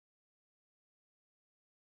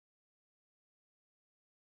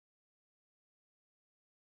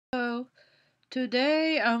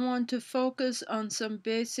Today I want to focus on some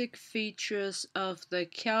basic features of the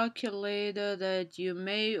calculator that you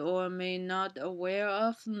may or may not aware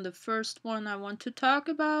of. And the first one I want to talk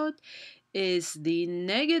about is the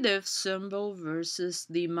negative symbol versus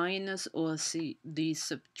the minus or the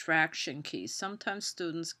subtraction key. Sometimes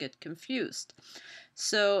students get confused.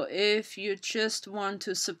 So if you just want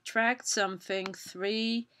to subtract something,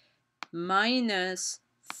 3 minus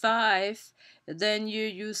 5, then you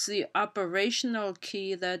use the operational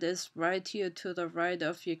key that is right here to the right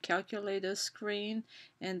of your calculator screen,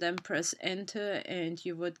 and then press enter and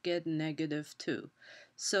you would get -2.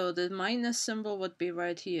 So the minus symbol would be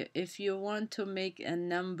right here. If you want to make a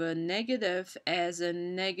number negative as a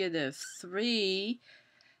 -3,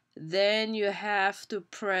 then you have to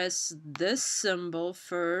press this symbol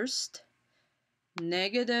first.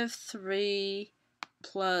 -3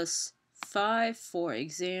 plus 5, for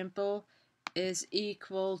example, is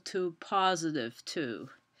equal to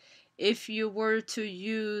 +2. If you were to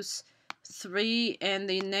use 3 and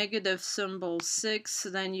the negative symbol 6,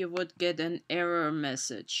 then you would get an error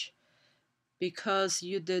message because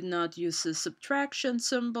you did not use the subtraction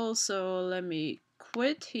symbol. So let me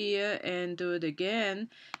quit here and do it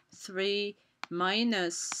again. 3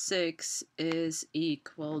 minus 6 is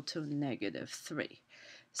equal to -3.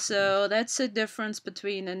 So that's the difference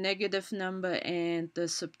between a negative number and the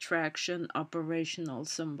subtraction operational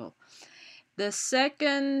symbol. The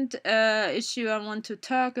second issue I want to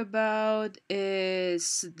talk about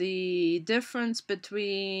is the difference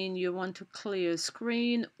between you want to clear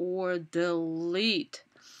screen or delete.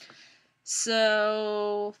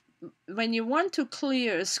 So when you want to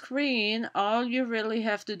clear a screen, all you really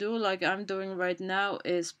have to do, like I'm doing right now,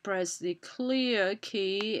 is press the clear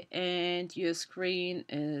key and your screen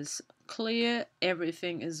is clear,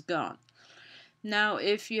 everything is gone. Now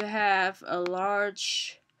if you have a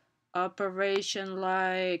large operation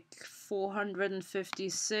like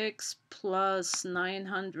 456 plus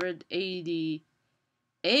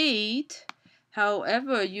 988,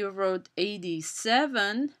 however you wrote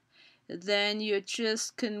 87, then you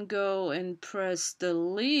just can go and press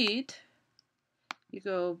delete. You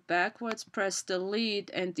go backwards, press delete,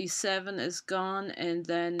 and the 7 is gone, and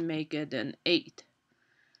then make it an 8.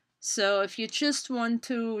 So if you just want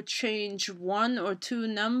to change 1 or 2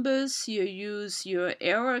 numbers, you use your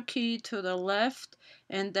arrow key to the left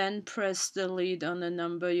and then press delete on the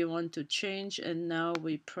number you want to change, and now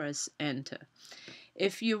we press enter.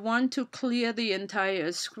 If you want to clear the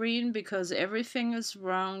entire screen because everything is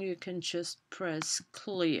wrong, you can just press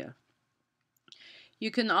clear. You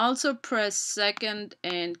can also press second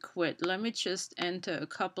and quit. Let me just enter a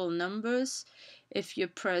couple numbers. If you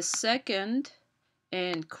press second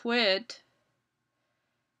and quit,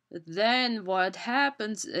 then what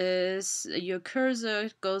happens is your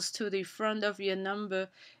cursor goes to the front of your number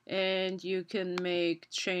and you can make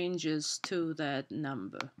changes to that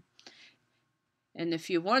number. And if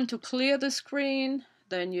you want to clear the screen,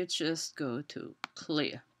 then you just go to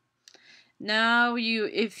clear. Now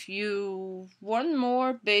one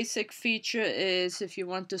more basic feature is if you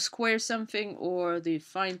want to square something or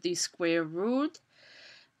find the square root.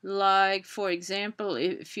 Like for example,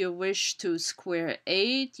 if you wish to square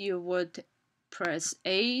 8, you would press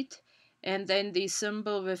 8 and then the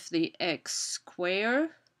symbol with the x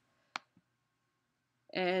square.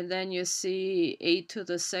 And then you see 8 to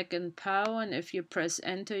the second power, and if you press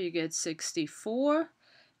enter you get 64.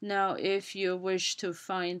 Now if you wish to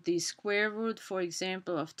find the square root, for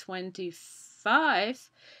example, of 25,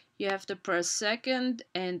 you have to press second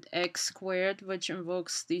and x squared, which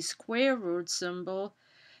invokes the square root symbol,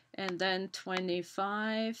 and then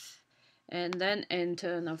 25, and then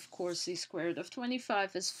enter, and of course the square root of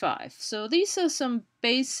 25 is 5. So these are some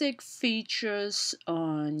basic features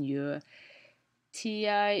on your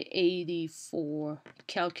TI-84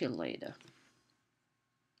 calculator.